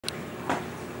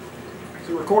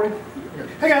You recording?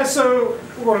 Hey guys, so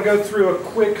we're going to go through a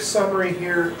quick summary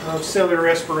here of cellular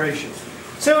respiration.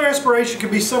 Cellular respiration can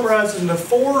be summarized into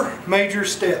 4 major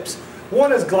steps.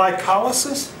 One is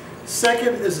glycolysis,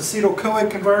 second is acetyl-CoA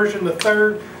conversion, the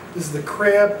third is the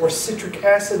Krebs or citric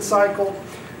acid cycle,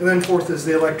 and then fourth is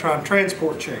the electron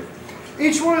transport chain.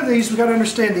 Each one of these we've got to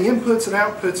understand the inputs and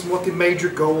outputs and what the major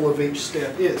goal of each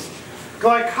step is.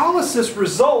 Glycolysis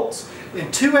results in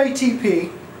 2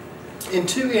 ATP and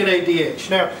 2 NADH.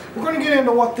 Now, we're going to get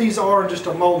into what these are in just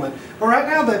a moment, but right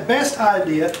now the best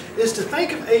idea is to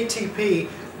think of ATP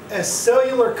as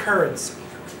cellular currency.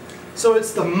 So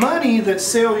it's the money that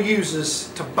cell uses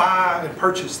to buy and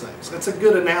purchase things. That's a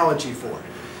good analogy for it.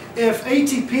 If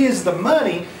ATP is the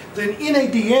money, then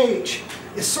NADH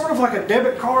is sort of like a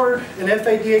debit card, and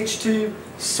FADH2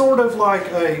 sort of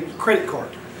like a credit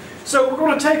card. So we're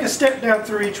going to take a step down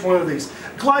through each one of these.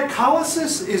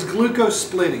 Glycolysis is glucose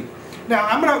splitting. Now,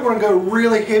 I'm not going to go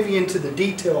really heavy into the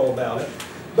detail about it,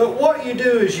 but what you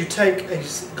do is you take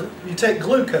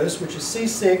glucose, which is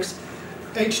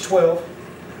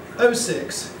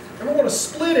C6H12O6, and we're going to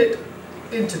split it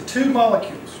into 2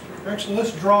 molecules. Actually,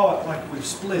 let's draw it like we've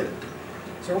split it.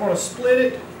 So we're going to split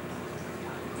it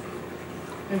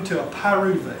into a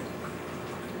pyruvate.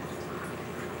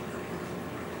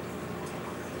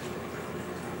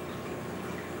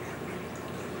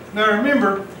 Now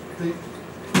remember, the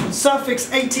suffix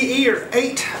ate or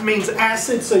ate means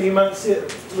acid, so you might see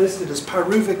it listed as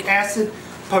pyruvic acid,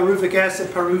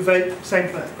 pyruvate, same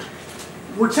thing.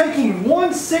 We're taking one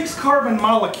 6-carbon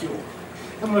molecule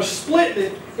and we're splitting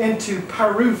it into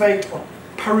pyruvate or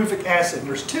pyruvic acid.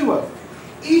 There's 2 of them.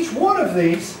 Each one of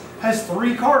these has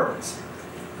 3 carbons.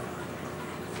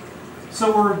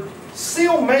 So we're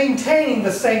still maintaining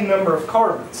the same number of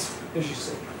carbons, as you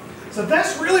see. So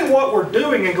that's really what we're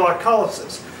doing in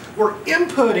glycolysis. We're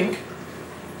inputting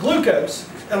glucose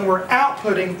and we're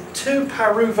outputting 2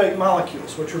 pyruvate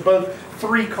molecules, which are both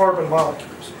 3-carbon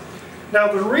molecules. Now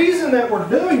the reason that we're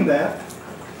doing that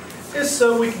is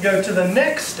so we can go to the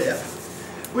next step,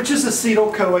 which is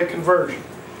acetyl-CoA conversion.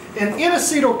 And in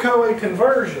acetyl-CoA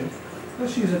conversion,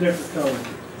 let's use a different color.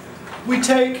 We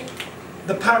take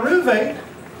the pyruvate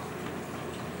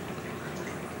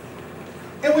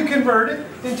and we convert it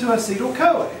into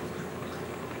acetyl-CoA.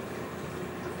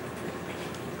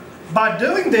 By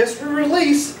doing this, we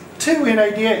release 2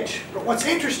 NADH. But what's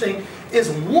interesting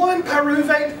is 1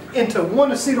 pyruvate into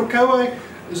 1 acetyl-CoA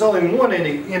is only 1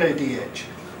 NADH.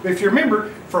 But if you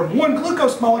remember, from 1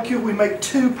 glucose molecule we make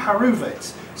 2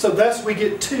 pyruvates. So thus we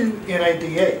get 2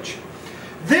 NADH.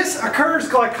 This occurs,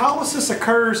 glycolysis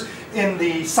occurs in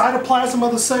the cytoplasm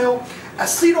of the cell.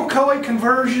 Acetyl-CoA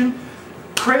conversion,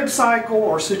 Krebs cycle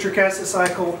or citric acid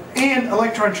cycle, and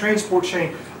electron transport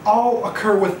chain all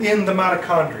occur within the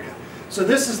mitochondria. So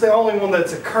this is the only one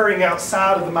that's occurring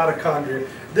outside of the mitochondria.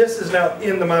 This is now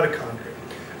in the mitochondria.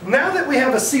 Now that we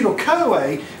have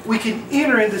acetyl-CoA, we can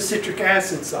enter into the citric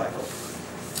acid cycle.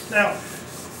 Now,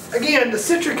 again, the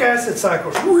citric acid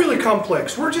cycle is really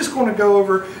complex. We're just going to go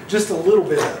over just a little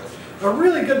bit of it. A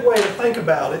really good way to think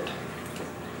about it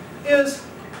is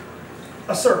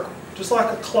a circle, just like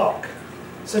a clock.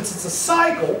 Since it's a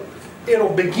cycle,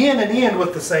 it'll begin and end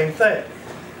with the same thing.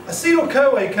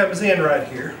 Acetyl-CoA comes in right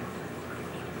here.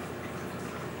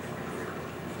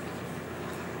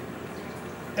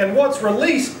 And what's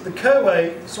released, the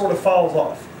CoA sort of falls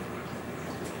off.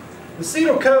 The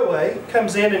acetyl-CoA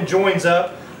comes in and joins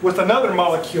up with another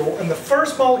molecule, and the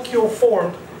first molecule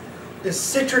formed is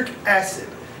citric acid.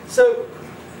 So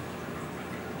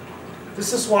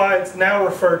this is why it's now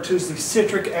referred to as the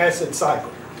citric acid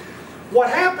cycle. What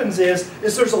happens is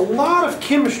there's a lot of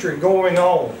chemistry going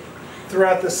on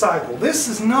throughout this cycle. This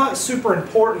is not super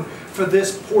important for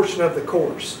this portion of the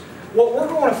course. What we're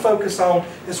going to focus on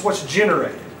is what's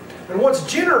generated. And what's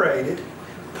generated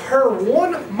per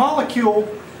 1 molecule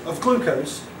of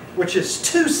glucose, which is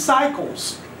 2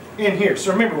 cycles in here.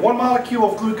 So remember, 1 molecule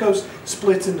of glucose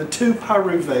splits into 2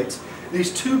 pyruvates.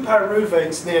 These 2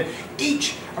 pyruvates then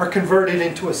each are converted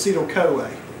into acetyl-CoA.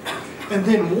 And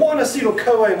then 1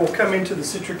 acetyl-CoA will come into the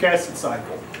citric acid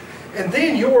cycle. And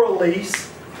then you'll release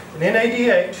an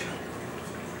NADH,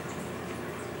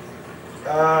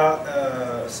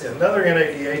 see another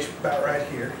NADH about right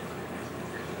here,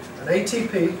 an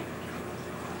ATP,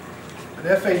 an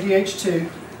FADH2,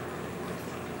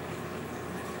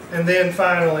 and then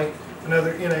finally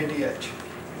another NADH.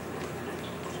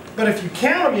 But if you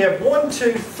count them, you have 1,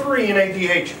 2, 3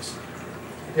 NADHs.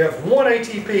 You have 1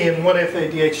 ATP and 1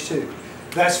 FADH2.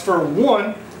 That's for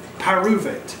 1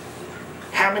 pyruvate.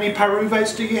 How many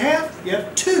pyruvates do you have? You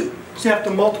have 2. So you have to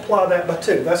multiply that by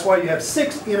 2. That's why you have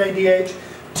 6 NADH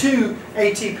 2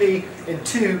 ATP and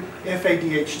 2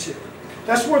 FADH2.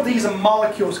 That's where these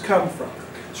molecules come from.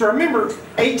 So remember,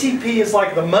 ATP is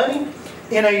like the money,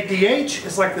 NADH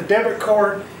is like the debit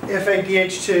card,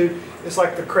 FADH2 is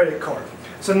like the credit card.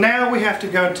 So now we have to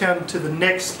go down to the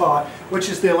next spot, which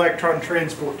is the electron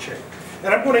transport chain.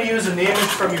 And I'm going to use an image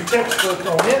from your textbook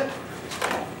on it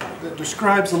that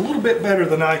describes a little bit better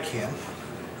than I can.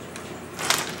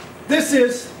 This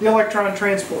is the electron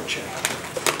transport chain.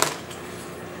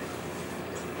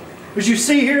 As you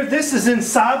see here, this is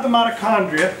inside the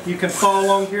mitochondria. You can follow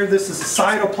along here. This is the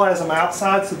cytoplasm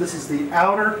outside, so this is the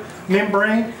outer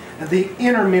membrane and the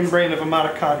inner membrane of a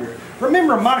mitochondria.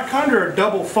 Remember, mitochondria are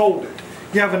double folded.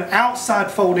 You have an outside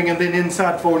folding and then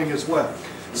inside folding as well.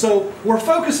 So we're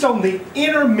focused on the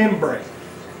inner membrane.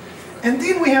 And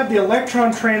then we have the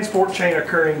electron transport chain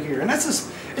occurring here. And it's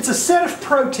a set of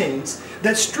proteins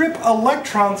that strip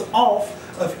electrons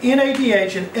off of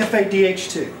NADH and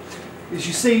FADH2. As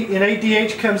you see,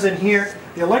 NADH comes in here,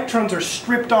 the electrons are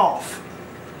stripped off,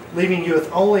 leaving you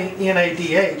with only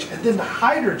NADH, and then the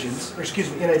hydrogens, or excuse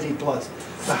me, NAD+.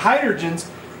 The hydrogens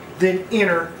then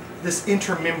enter this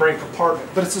intermembrane compartment.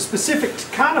 But it's a specific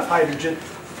kind of hydrogen,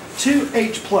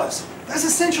 2H+. That's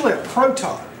essentially a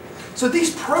proton. So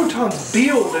these protons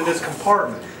build in this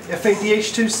compartment.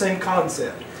 FADH2, same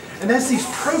concept. And as these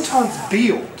protons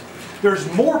build, there's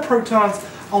more protons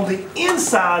on the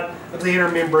inside of the inner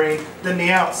membrane than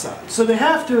the outside. So they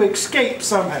have to escape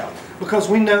somehow, because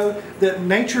we know that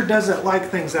nature doesn't like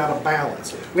things out of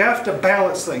balance. We have to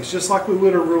balance things just like we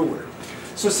would a ruler.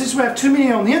 So since we have too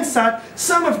many on the inside,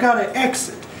 some have got to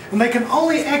exit. And they can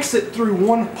only exit through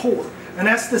one pore. And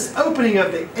that's this opening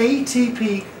of the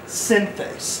ATP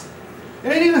synthase.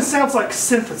 And it even sounds like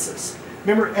synthesis.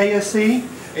 Remember ASE?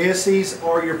 ASEs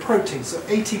are your proteins. So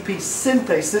ATP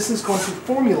synthase, this is going to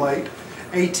formulate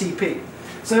ATP.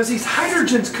 So as these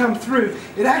hydrogens come through,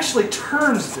 it actually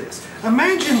turns this.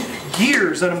 Imagine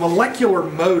gears in a molecular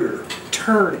motor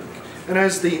turning. And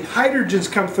as the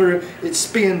hydrogens come through, it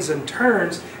spins and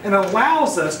turns and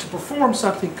allows us to perform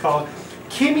something called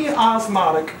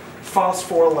chemiosmotic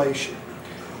phosphorylation.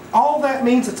 All that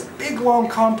means, it's a big, long,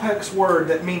 complex word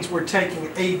that means we're taking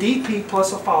ADP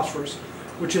plus a phosphorus,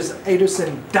 which is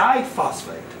adenosine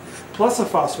diphosphate, plus a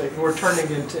phosphate, and we're turning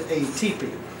it into ATP,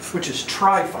 which is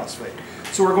triphosphate.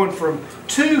 So we're going from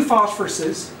 2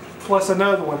 phosphoruses plus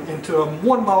another one into a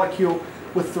 1 molecule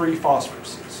with 3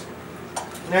 phosphoruses.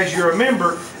 And as you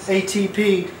remember,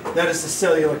 ATP, that is the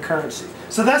cellular currency.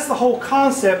 So that's the whole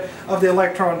concept of the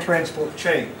electron transport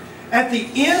chain. At the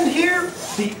end here,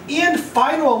 the end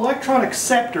final electron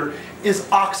acceptor is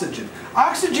oxygen.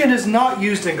 Oxygen is not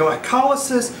used in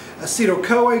glycolysis,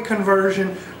 acetyl-CoA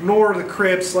conversion, nor the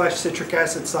Krebs/citric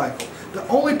acid cycle. The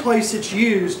only place it's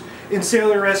used in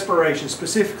cellular respiration,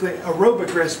 specifically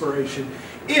aerobic respiration,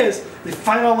 is the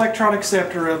final electron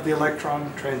acceptor of the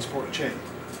electron transport chain.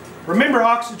 Remember,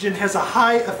 oxygen has a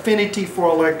high affinity for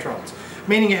electrons,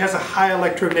 meaning it has a high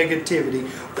electronegativity,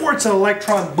 or it's an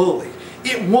electron bully.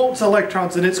 It wants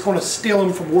electrons and it's going to steal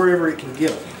them from wherever it can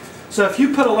get them. So if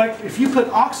you put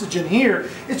oxygen here,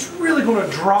 it's really going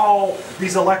to draw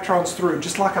these electrons through,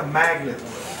 just like a magnet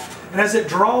would. And as it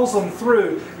draws them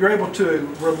through, you're able to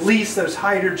release those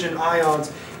hydrogen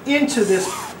ions into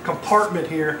this compartment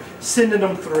here, sending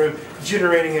them through,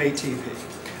 generating ATP.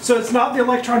 So it's not the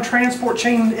electron transport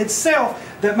chain itself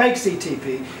that makes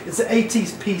ATP, it's the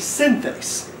ATP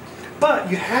synthase.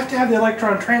 But you have to have the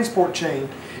electron transport chain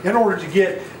in order to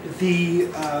get the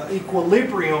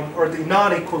equilibrium or the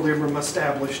non-equilibrium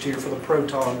established here for the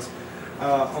protons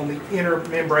on the inner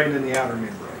membrane and the outer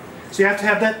membrane. So you have to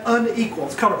have that unequal.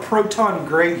 It's called a proton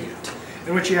gradient,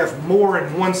 in which you have more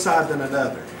in one side than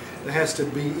another. It has to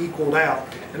be equaled out.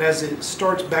 And as it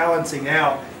starts balancing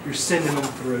out, you're sending them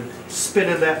through,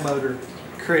 spinning that motor,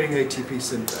 creating ATP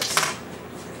synthase.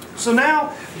 So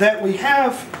now that we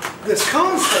have this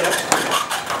concept,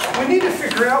 we need to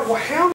figure out, well, how